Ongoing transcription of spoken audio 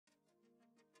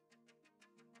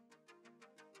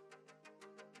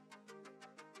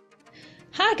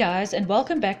Hi guys, and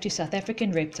welcome back to South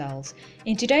African Reptiles.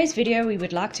 In today's video we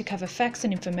would like to cover facts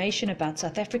and information about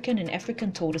South African and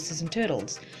African tortoises and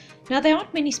turtles. Now there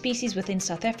aren't many species within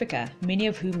South Africa, many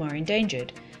of whom are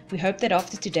endangered. We hope that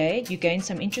after today you gain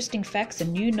some interesting facts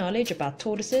and new knowledge about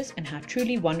tortoises and how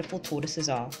truly wonderful tortoises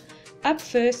are. Up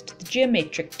first, the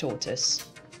geometric tortoise.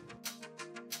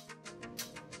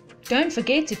 Don't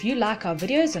forget, if you like our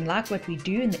videos and like what we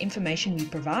do and the information we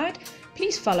provide,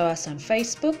 please follow us on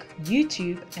Facebook,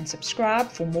 YouTube, and subscribe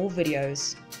for more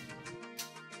videos.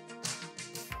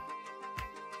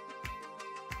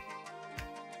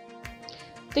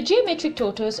 The geometric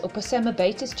tortoise, or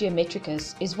Posamabatus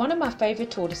geometricus, is one of my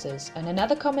favorite tortoises, and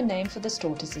another common name for this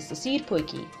tortoise is the seed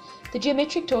potjie. The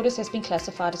geometric tortoise has been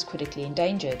classified as critically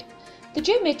endangered. The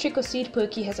geometric or seed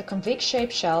potjie has a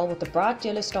convex-shaped shell with a bright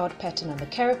yellow starred pattern on the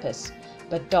carapace,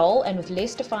 but dull and with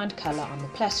less defined color on the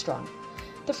plastron.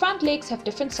 The front legs have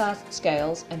different sized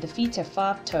scales and the feet have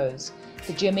 5 toes.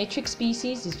 The geometric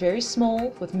species is very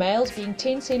small, with males being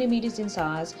 10 cm in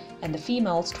size and the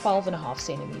females 12.5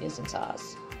 cm in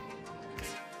size.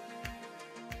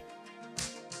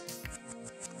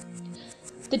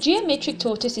 The geometric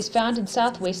tortoise is found in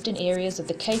southwestern areas of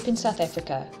the Cape in South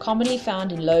Africa, commonly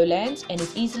found in lowlands, and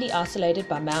is easily isolated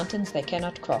by mountains they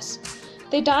cannot cross.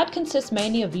 Their diet consists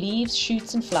mainly of leaves,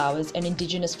 shoots and flowers and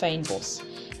indigenous fynbos.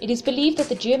 It is believed that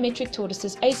the geometric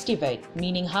tortoises aestivate,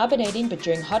 meaning hibernating but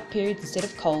during hot periods instead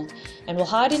of cold, and will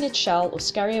hide in its shell or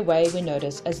scurry away when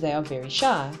noticed, as they are very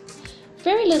shy.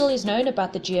 Very little is known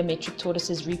about the geometric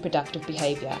tortoise's reproductive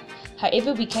behavior.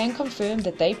 However, we can confirm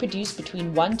that they produce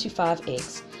between 1 to 5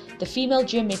 eggs. The female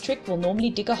geometric will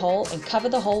normally dig a hole and cover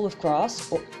the hole with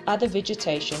grass or other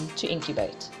vegetation to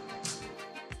incubate.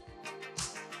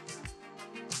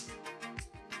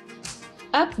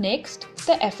 Up next,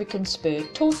 the African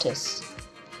spurred tortoise.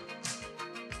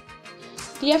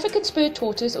 The African spurred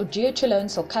tortoise, or Geochelone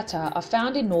sulcata, are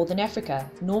found in northern Africa,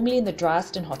 normally in the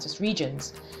driest and hottest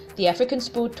regions. The African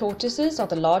spurred tortoises are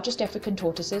the largest African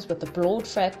tortoises with a broad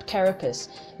flat carapace,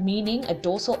 meaning a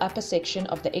dorsal upper section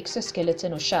of the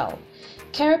exoskeleton or shell.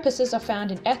 Carapaces are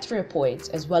found in arthropods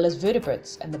as well as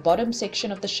vertebrates, and the bottom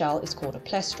section of the shell is called a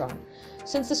plastron.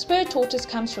 Since the spurred tortoise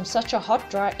comes from such a hot,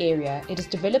 dry area, it has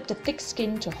developed a thick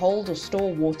skin to hold or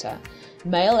store water.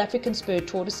 Male African spurred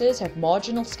tortoises have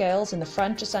marginal scales in the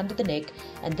front just under the neck,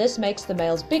 and this makes the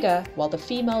males bigger, while the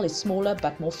female is smaller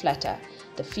but more flatter.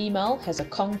 The female has a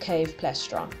concave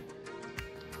plastron.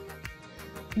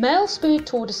 Male spurred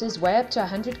tortoises weigh up to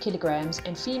 100 kilograms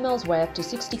and females weigh up to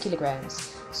 60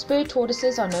 kilograms. Spurred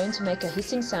tortoises are known to make a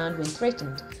hissing sound when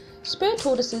threatened. Spurred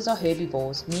tortoises are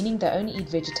herbivores, meaning they only eat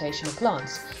vegetation or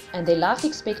plants, and their life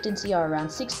expectancy are around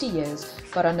 60 years,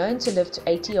 but are known to live to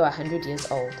 80 or 100 years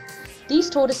old.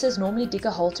 These tortoises normally dig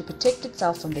a hole to protect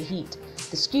itself from the heat.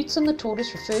 The scutes on the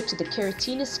tortoise refer to the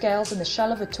keratinous scales in the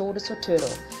shell of a tortoise or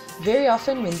turtle. Very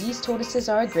often when these tortoises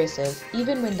are aggressive,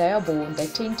 even when they are born, they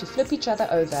tend to flip each other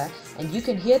over, and you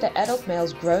can hear the adult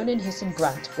males groan and hiss and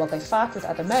grunt while they fight with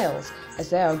other males, as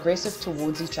they are aggressive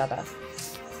towards each other.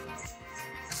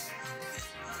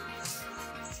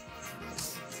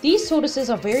 These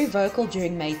tortoises are very vocal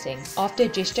during mating. After a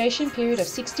gestation period of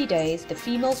 60 days, the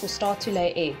females will start to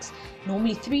lay eggs,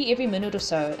 normally 3 every minute or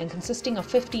so, and consisting of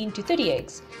 15 to 30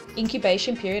 eggs.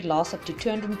 Incubation period lasts up to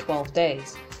 212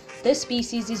 days. This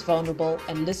species is vulnerable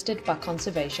and listed by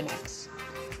Conservation Acts.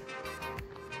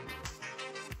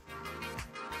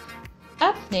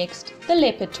 Up next, the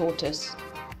leopard tortoise.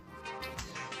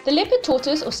 The leopard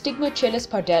tortoise, or Stigmochelys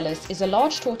pardalis, is a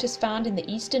large tortoise found in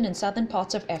the eastern and southern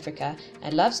parts of Africa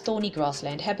and loves thorny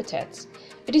grassland habitats.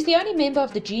 It is the only member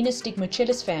of the genus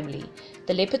Stigmochelys family.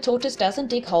 The leopard tortoise doesn't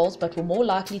dig holes but will more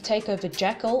likely take over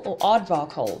jackal or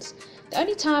aardvark holes. The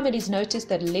only time it is noticed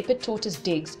that a leopard tortoise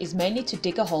digs is mainly to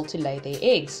dig a hole to lay their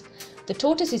eggs. The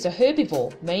tortoise is a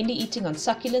herbivore, mainly eating on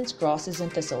succulents, grasses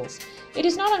and thistles. It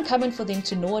is not uncommon for them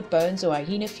to gnaw at bones or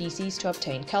hyena feces to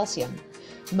obtain calcium.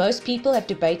 Most people have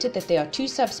debated that there are 2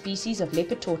 subspecies of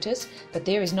leopard tortoise, but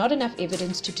there is not enough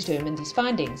evidence to determine these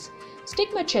findings.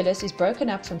 Stigmochelys is broken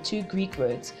up from 2 Greek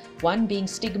words, one being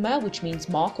stigma, which means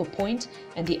mark or point,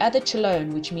 and the other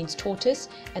chelone, which means tortoise,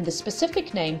 and the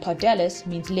specific name pardalis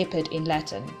means leopard in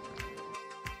Latin.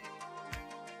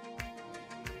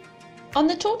 On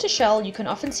the tortoise shell, you can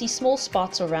often see small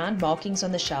spots or round markings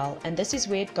on the shell, and this is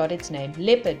where it got its name,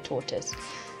 leopard tortoise.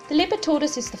 The leopard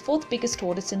tortoise is the 4th biggest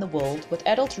tortoise in the world, with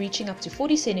adults reaching up to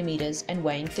 40 centimeters and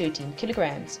weighing 13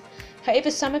 kilograms. However,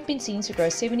 some have been seen to grow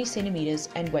 70 centimeters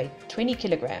and weigh 20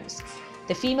 kilograms.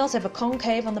 The females have a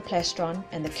concave on the plastron,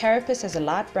 and the carapace has a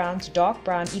light brown to dark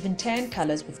brown, even tan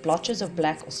colors with blotches of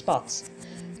black or spots.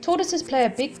 Tortoises play a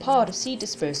big part of seed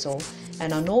dispersal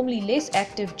and are normally less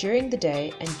active during the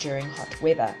day and during hot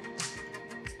weather.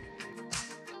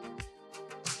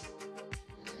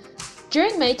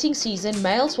 During mating season,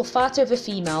 males will fight over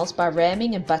females by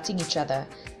ramming and butting each other.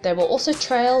 They will also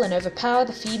trail and overpower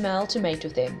the female to mate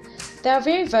with them. They are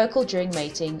very vocal during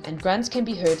mating, and grunts can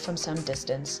be heard from some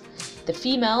distance. The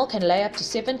female can lay up to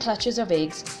 7 clutches of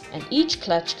eggs, and each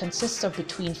clutch consists of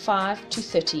between 5 to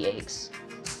 30 eggs.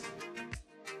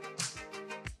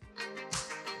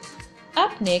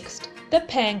 Up next, the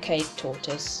pancake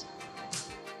tortoise.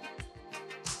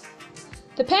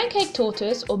 The pancake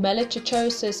tortoise, or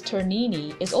Tortoises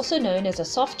tornini, is also known as a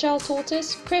soft-shell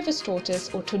tortoise, crevice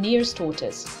tortoise, or Tornier's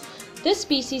tortoise. This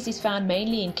species is found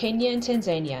mainly in Kenya and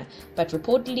Tanzania, but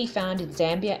reportedly found in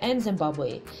Zambia and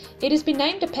Zimbabwe. It has been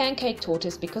named a pancake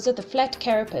tortoise because of the flat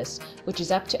carapace, which is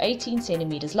up to 18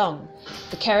 centimeters long.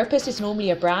 The carapace is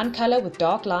normally a brown color with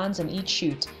dark lines on each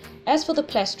shoot. As for the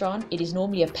plastron, it is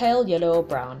normally a pale yellow or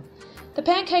brown. The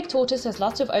pancake tortoise has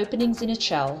lots of openings in its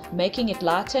shell, making it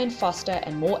lighter and faster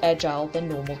and more agile than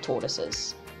normal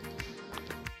tortoises.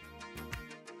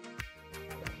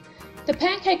 The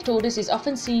pancake tortoise is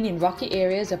often seen in rocky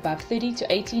areas above 30 to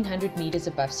 1800 meters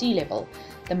above sea level.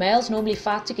 The males normally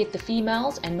fight to get the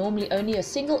females, and normally only a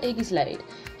single egg is laid.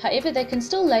 However, they can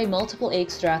still lay multiple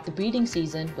eggs throughout the breeding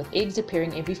season, with eggs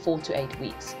appearing every 4 to 8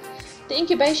 weeks. The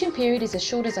incubation period is as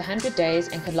short as 100 days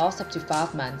and can last up to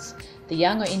 5 months. The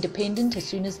young are independent as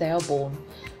soon as they are born.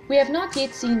 We have not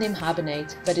yet seen them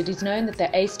hibernate, but it is known that they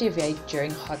aestivate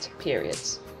during hot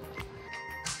periods.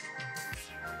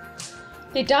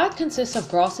 Their diet consists of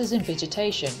grasses and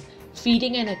vegetation.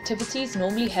 Feeding and activities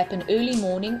normally happen early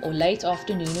morning or late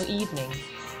afternoon or evening.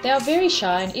 They are very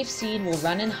shy and if seen will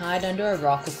run and hide under a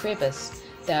rock or crevice.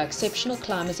 They are exceptional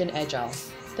climbers and agile.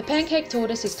 The pancake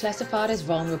tortoise is classified as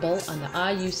vulnerable on the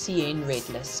IUCN Red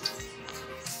List.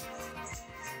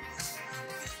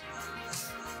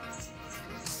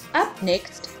 Up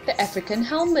next, the African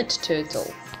helmet turtle.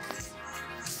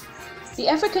 The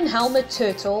African helmet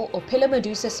turtle, or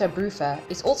Pilomedusa sabrufa,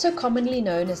 is also commonly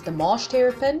known as the marsh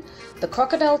terrapin, the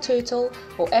crocodile turtle,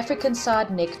 or African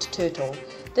side-necked turtle.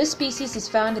 This species is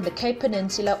found in the Cape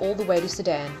Peninsula all the way to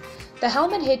Sudan. The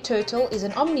helmet-head turtle is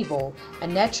an omnivore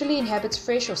and naturally inhabits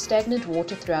fresh or stagnant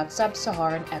water throughout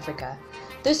sub-Saharan Africa.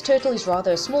 This turtle is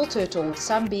rather a small turtle, with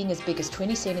some being as big as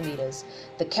 20 centimeters.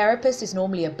 The carapace is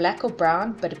normally a black or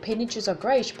brown, but appendages are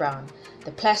greyish-brown.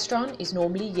 The plastron is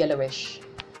normally yellowish.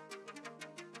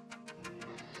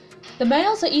 The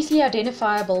males are easily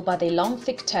identifiable by their long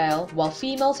thick tail, while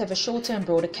females have a shorter and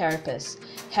broader carapace.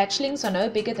 Hatchlings are no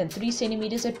bigger than 3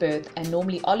 centimeters at birth and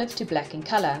normally olive to black in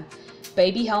color.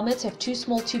 Baby helmets have 2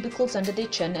 small tubercles under their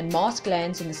chin and mask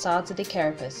glands in the sides of their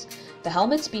carapace. The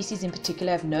helmet species in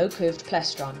particular have no curved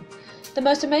plastron. The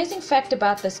most amazing fact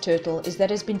about this turtle is that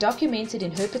it has been documented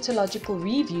in Herpetological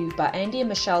Review by Andy and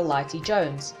Michelle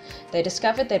Lighty-Jones. They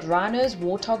discovered that rhinos,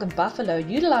 warthog and buffalo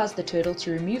utilize the turtle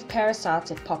to remove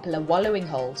parasites at popular wallowing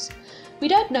holes. We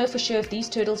don't know for sure if these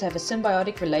turtles have a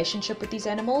symbiotic relationship with these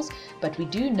animals, but we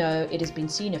do know it has been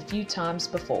seen a few times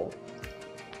before.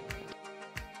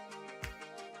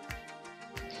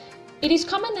 It is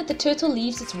common that the turtle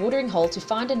leaves its watering hole to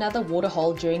find another water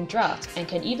hole during drought and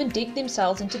can even dig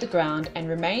themselves into the ground and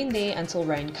remain there until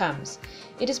rain comes.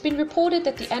 It has been reported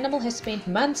that the animal has spent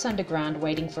months underground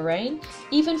waiting for rain,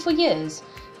 even for years.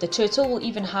 The turtle will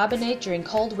even hibernate during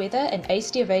cold weather and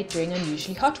aestivate during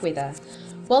unusually hot weather.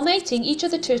 While mating, each of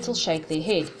the turtles shake their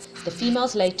head. The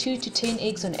females lay 2 to 10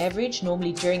 eggs on average,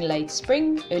 normally during late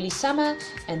spring, early summer,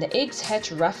 and the eggs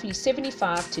hatch roughly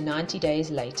 75 to 90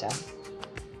 days later.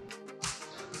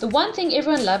 The one thing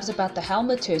everyone loves about the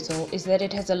helmet turtle is that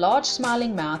it has a large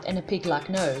smiling mouth and a pig-like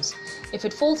nose. If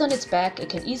it falls on its back, it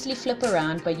can easily flip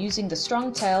around by using the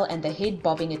strong tail and the head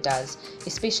bobbing it does,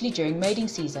 especially during mating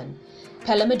season.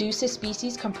 Pilomedusa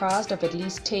species comprised of at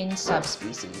least 10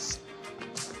 subspecies.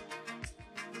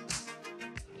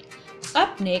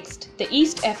 Up next, the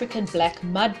East African black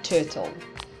mud turtle.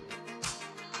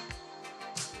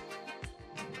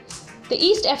 The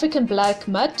East African black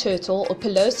mud turtle, or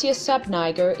Pilosia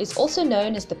subniger, is also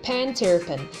known as the pan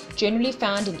terrapin, generally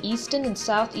found in eastern and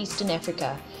southeastern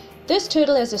Africa. This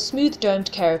turtle has a smooth domed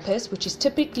carapace, which is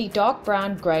typically dark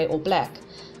brown, grey or black.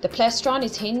 The plastron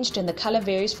is hinged and the colour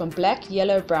varies from black,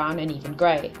 yellow, brown and even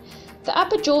grey. The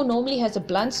upper jaw normally has a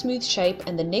blunt, smooth shape,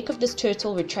 and the neck of this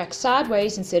turtle retracts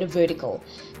sideways instead of vertical.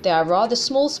 They are rather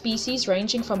small species,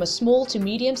 ranging from a small to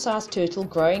medium-sized turtle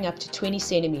growing up to 20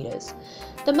 centimeters.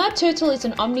 The mud turtle is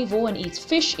an omnivore and eats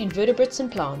fish, invertebrates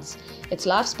and plants. Its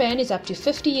lifespan is up to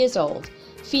 50 years old.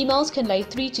 Females can lay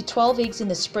 3 to 12 eggs in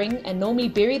the spring and normally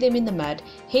bury them in the mud,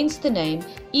 hence the name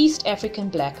East African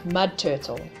black mud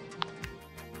turtle.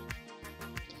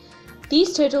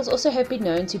 These turtles also have been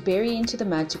known to bury into the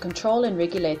mud to control and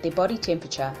regulate their body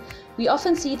temperature. We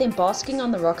often see them basking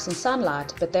on the rocks in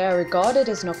sunlight, but they are regarded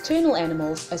as nocturnal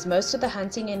animals as most of the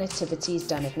hunting and activity is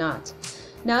done at night.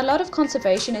 Now, a lot of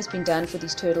conservation has been done for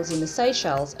these turtles in the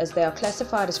Seychelles as they are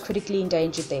classified as critically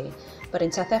endangered there, but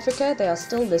in South Africa they are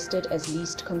still listed as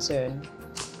least concern.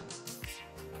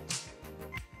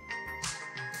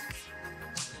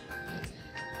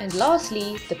 And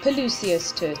lastly, the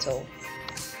Pelusius turtle.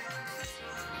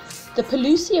 The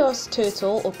Pelusius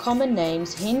turtle, or common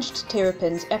names hinged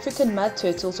terrapins, African mud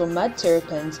turtles or mud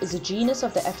terrapins, is a genus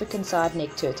of the African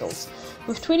side-necked turtles.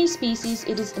 With 20 species,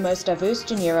 it is the most diverse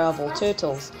genera of all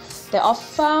turtles. They are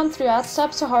found throughout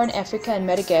sub-Saharan Africa and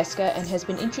Madagascar and has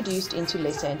been introduced into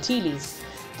Lesser Antilles.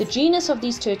 The genus of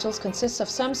these turtles consists of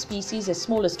some species as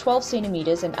small as 12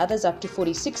 centimeters and others up to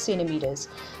 46 centimeters.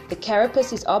 The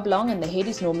carapace is oblong and the head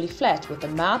is normally flat, with a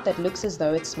mouth that looks as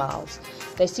though it smiles.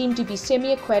 They seem to be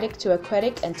semi-aquatic to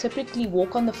aquatic and typically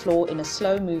walk on the floor in a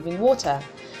slow-moving water.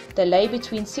 They lay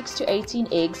between 6 to 18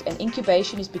 eggs and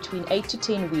incubation is between 8 to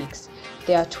 10 weeks.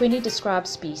 There are 20 described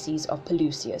species of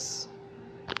Pelusius.